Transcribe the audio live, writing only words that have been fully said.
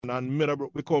and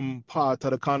Meadowbrook become part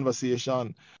of the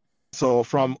conversation. So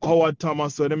from Howard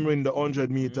Thomas when them win the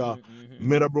 100-meter,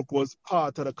 Meadowbrook was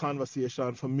part of the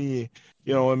conversation for me,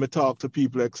 when we talk to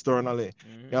people externally.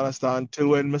 You understand? Till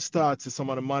when me start to some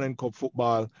of the Man in Cup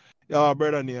football,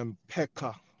 brother named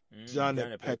Pekka. Johnny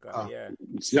Pekka. Yeah.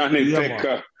 Johnny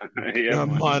Pekka. Yeah,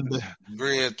 man.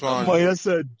 Great one. But you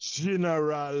said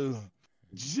general.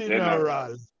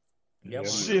 Yeah,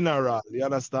 General. You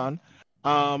understand?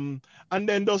 And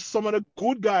then there's some of the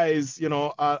good guys,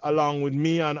 along with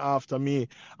me and after me.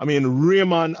 I mean,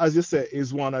 Raymond, as you say,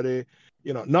 is one of the,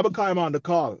 not because I'm on the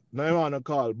call,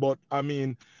 but I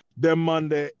mean, them man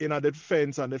the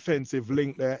defense and defensive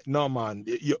link there, no man,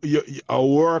 you a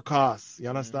workhorse, you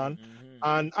understand?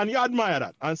 And you admire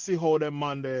that and see how them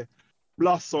man they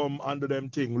blossom under them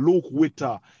thing. Luke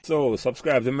Witter. So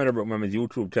subscribe to Meadowbrook Memories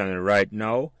YouTube channel right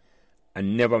now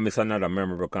and never miss another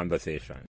memorable conversation.